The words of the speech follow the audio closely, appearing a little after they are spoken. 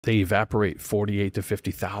they evaporate 48 to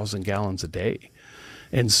 50,000 gallons a day.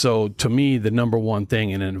 And so to me, the number one thing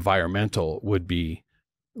in environmental would be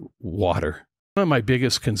water. One of my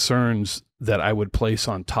biggest concerns that I would place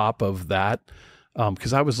on top of that,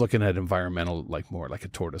 because I was looking at environmental like more like a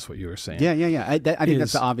tortoise, what you were saying. Yeah. I think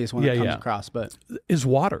that's the obvious one that comes across, but is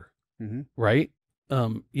water, right?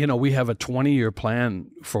 We have a 20-year plan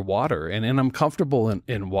for water, and I'm comfortable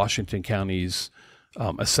in Washington County's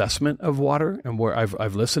assessment of water, and where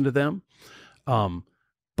I've listened to them,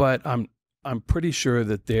 but I'm pretty sure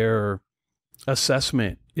that their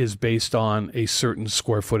assessment is based on a certain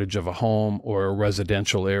square footage of a home or a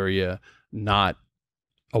residential area, not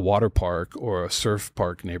a water park or a surf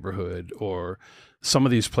park neighborhood. Or some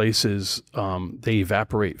of these places, they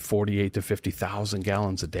evaporate 48 to 50,000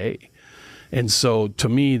 gallons a day. And so to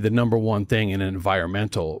me, the number one thing in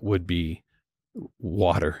environmental would be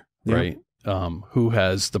water, right? Who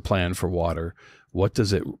has the plan for water? What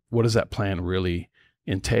does that plan really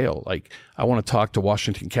entail? Like, I want to talk to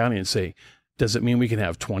Washington County and say, does it mean we can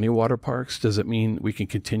have 20 water parks? Does it mean we can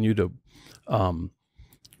continue to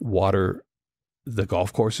water the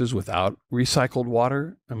golf courses without recycled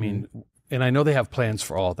water? I mean, and I know they have plans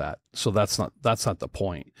for all that. So that's not the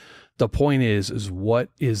point. The point is what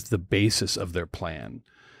is the basis of their plan?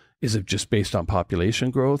 Is it just based on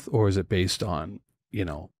population growth, or is it based on,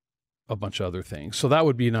 a bunch of other things? So that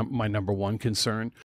would be my number one concern.